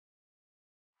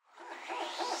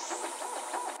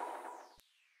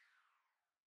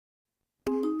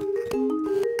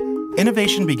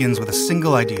Innovation begins with a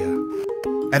single idea.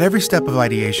 At every step of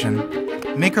ideation,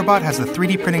 MakerBot has the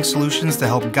 3D printing solutions to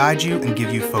help guide you and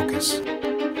give you focus.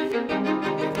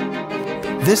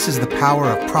 This is the power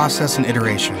of process and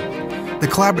iteration, the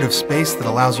collaborative space that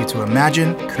allows you to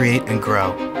imagine, create, and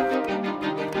grow.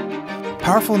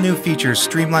 Powerful new features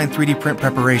streamline 3D print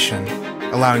preparation,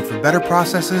 allowing for better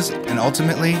processes and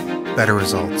ultimately, better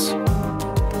results.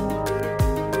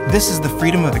 This is the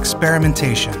freedom of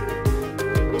experimentation,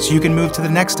 so you can move to the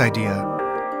next idea,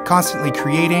 constantly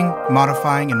creating,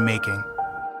 modifying, and making.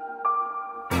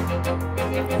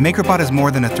 MakerBot is more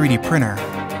than a 3D printer,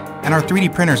 and our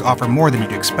 3D printers offer more than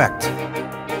you'd expect.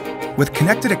 With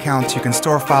connected accounts, you can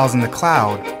store files in the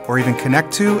cloud or even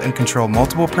connect to and control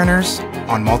multiple printers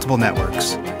on multiple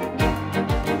networks.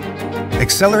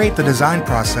 Accelerate the design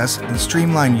process and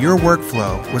streamline your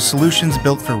workflow with solutions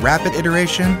built for rapid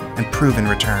iteration and proven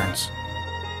returns.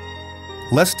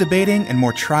 Less debating and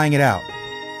more trying it out.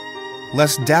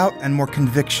 Less doubt and more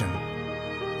conviction.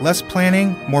 Less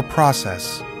planning, more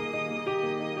process.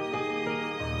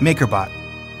 MakerBot.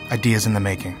 Ideas in the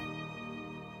making.